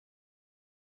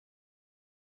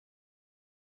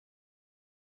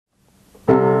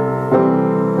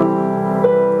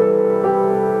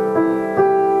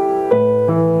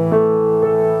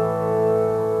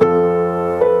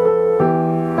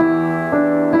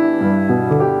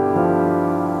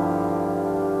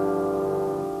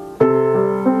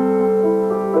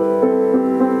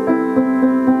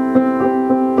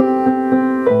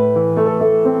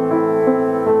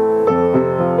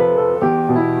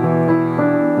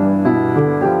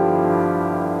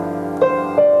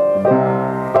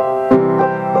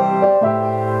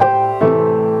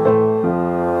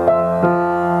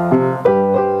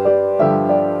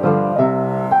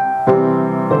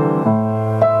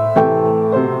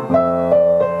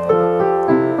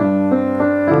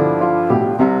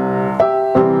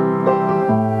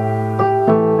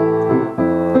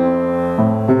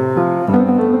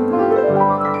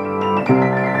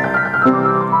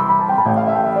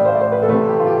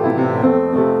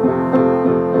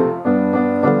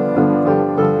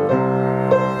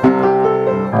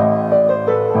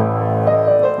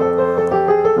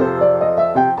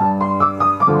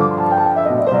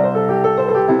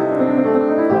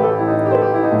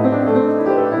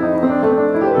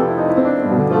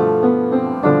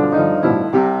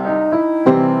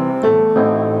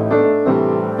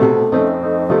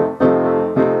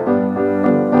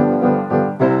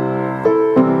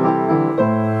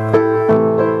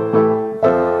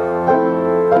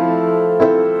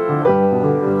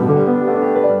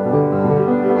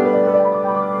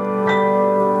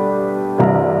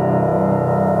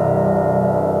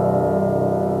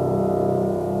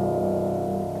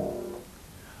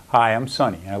Hi, I'm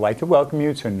Sonny, and I'd like to welcome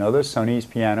you to another Sonny's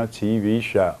Piano TV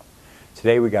show.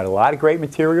 Today we got a lot of great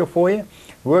material for you.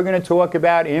 We're going to talk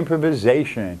about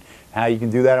improvisation, how you can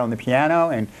do that on the piano,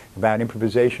 and about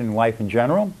improvisation in life in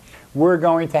general. We're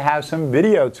going to have some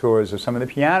video tours of some of the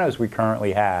pianos we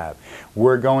currently have.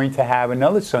 We're going to have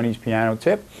another Sonny's piano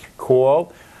tip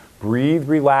called Breathe,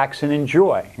 Relax, and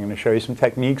Enjoy. I'm going to show you some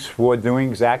techniques for doing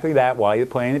exactly that while you're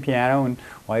playing the piano and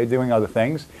while you're doing other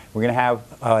things. We're going to have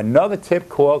another tip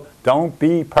called Don't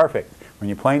Be Perfect. When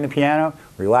you're playing the piano,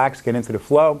 relax, get into the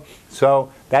flow.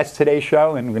 So that's today's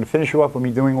show, and we're going to finish you off with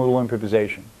me doing a little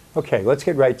improvisation. Okay, let's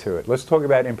get right to it. Let's talk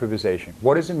about improvisation.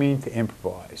 What does it mean to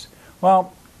improvise?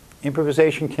 Well,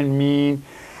 improvisation can mean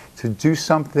to do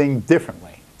something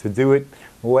differently, to do it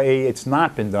the way it's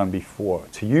not been done before,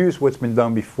 to use what's been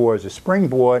done before as a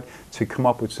springboard to come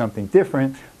up with something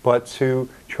different, but to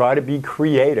try to be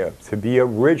creative, to be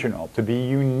original, to be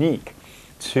unique,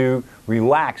 to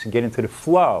relax and get into the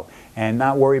flow and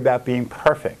not worry about being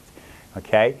perfect.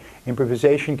 Okay?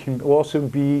 Improvisation can also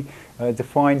be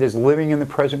defined as living in the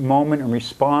present moment and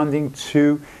responding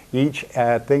to each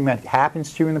thing that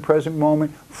happens to you in the present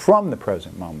moment from the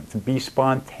present moment, to be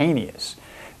spontaneous.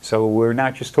 So we're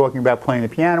not just talking about playing the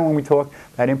piano when we talk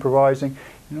about improvising.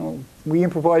 You know, we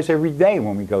improvise every day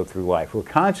when we go through life. We're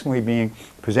constantly being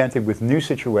presented with new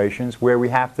situations where we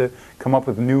have to come up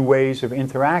with new ways of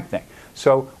interacting.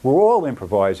 So we're all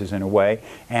improvisers in a way,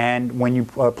 and when you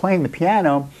are playing the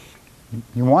piano,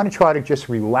 you want to try to just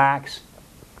relax,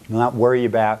 not worry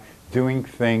about doing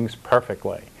things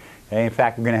perfectly. Okay? In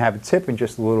fact, we're going to have a tip in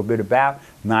just a little bit about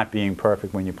not being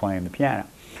perfect when you're playing the piano.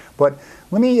 But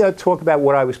let me talk about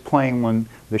what I was playing when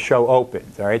the show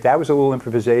opened. All right? That was a little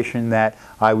improvisation that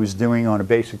I was doing on a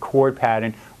basic chord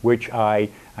pattern, which I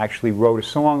actually wrote a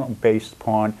song based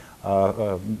upon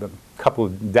a couple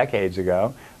of decades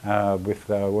ago with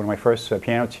one of my first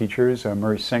piano teachers,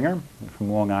 Murray Singer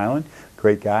from Long Island,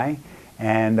 great guy.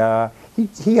 And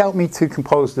he helped me to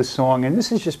compose this song, and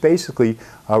this is just basically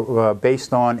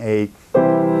based on a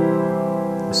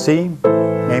C,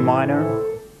 A minor,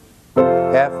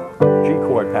 F, G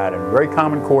chord pattern, very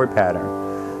common chord pattern.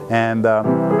 And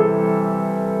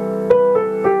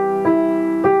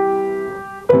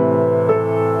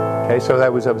okay, so I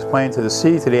was playing to the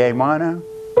C, to the A minor.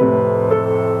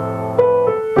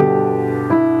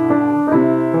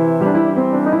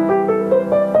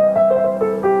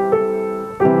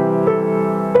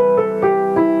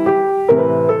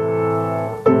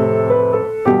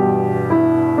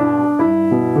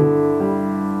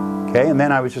 Okay, and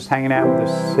then I was just hanging out with the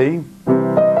C.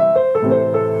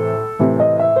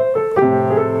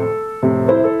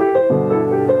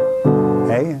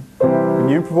 Okay, when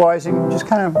you're improvising, just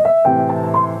kind of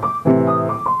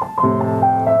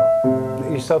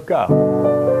let yourself go.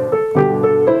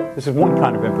 This is one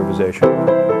kind of improvisation.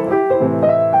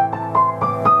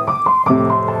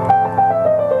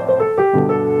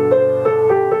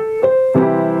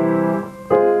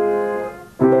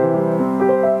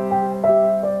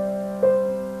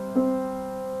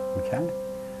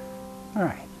 All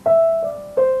right.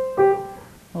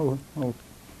 We'll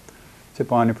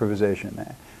tip on improvisation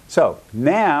there. So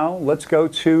now let's go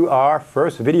to our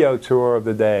first video tour of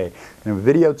the day. And a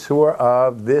video tour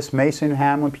of this Mason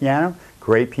Hamlin piano.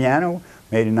 Great piano,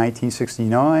 made in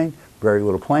 1969. Very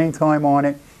little playing time on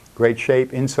it. Great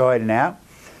shape inside and out.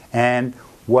 And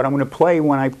what I'm going to play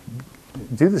when I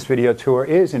do this video tour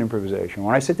is an improvisation.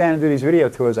 When I sit down and do these video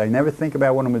tours, I never think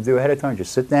about what I'm going to do ahead of time.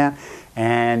 Just sit down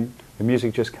and the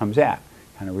music just comes out.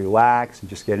 Kind of relax and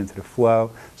just get into the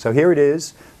flow. So here it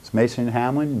is. It's Mason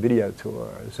Hamlin video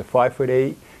tour. It's a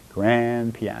 5'8"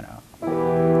 grand piano.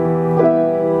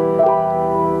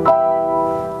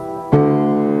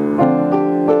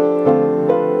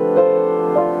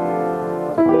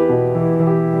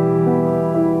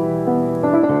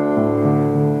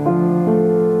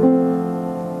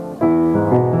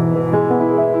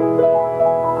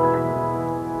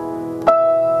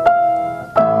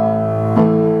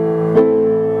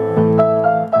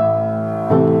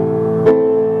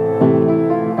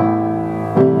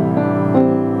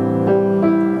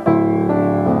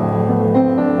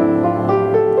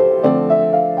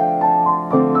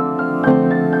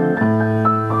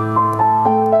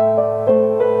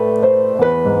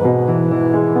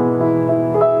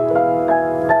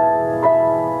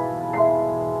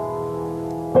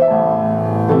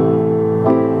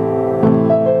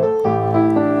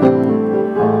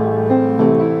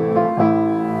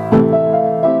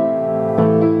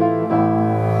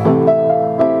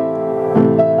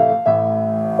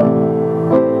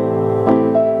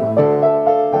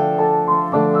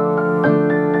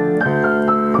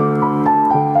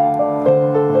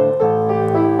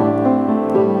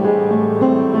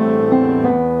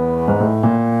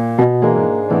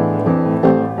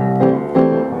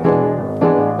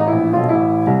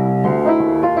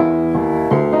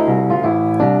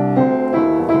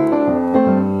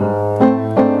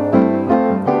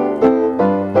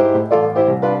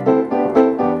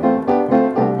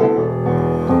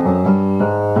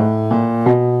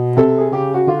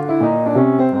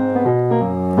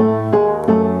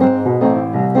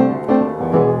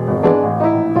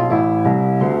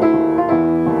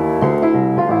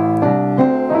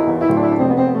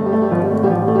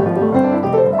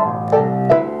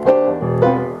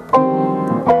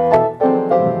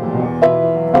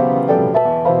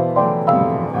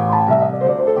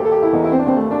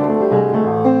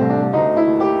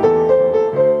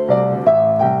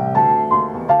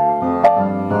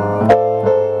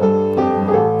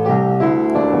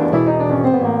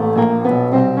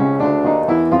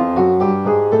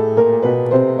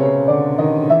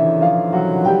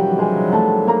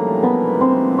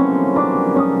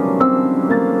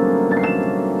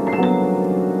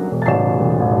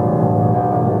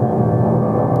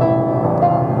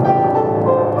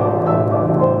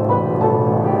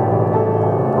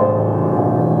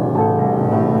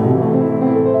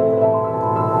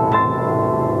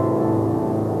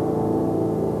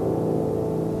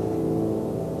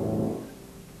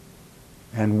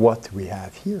 what do we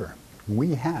have here?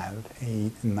 We have a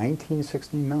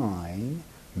 1969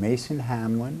 Mason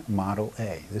Hamlin Model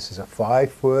A. This is a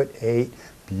 5'8"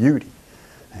 beauty.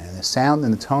 And the sound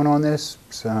and the tone on this,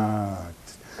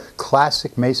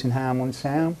 classic Mason Hamlin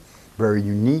sound. Very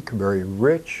unique, very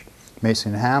rich.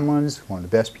 Mason Hamlin's one of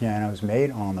the best pianos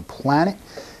made on the planet.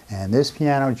 And this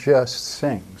piano just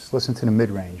sings. Listen to the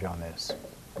mid-range on this.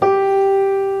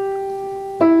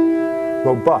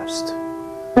 Robust.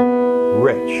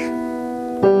 Rich. Listen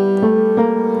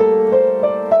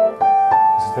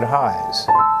to the highs.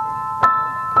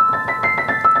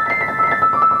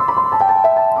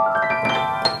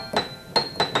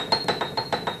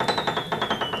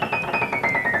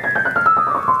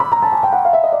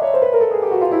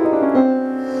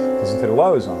 Listen to the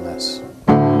lows on this.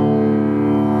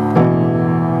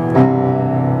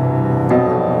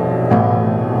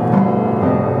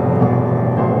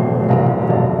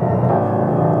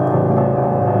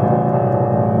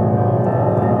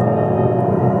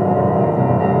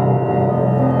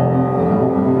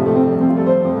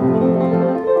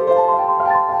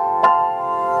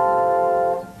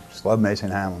 Love Mason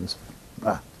Hamlin's.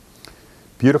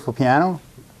 Beautiful piano,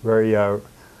 very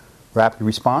rapid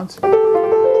response. Play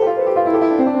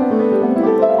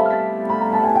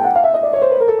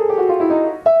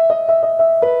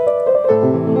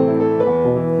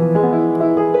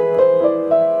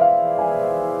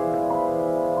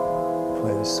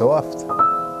this soft.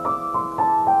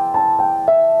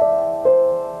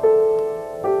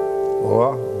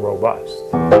 Or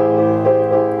robust.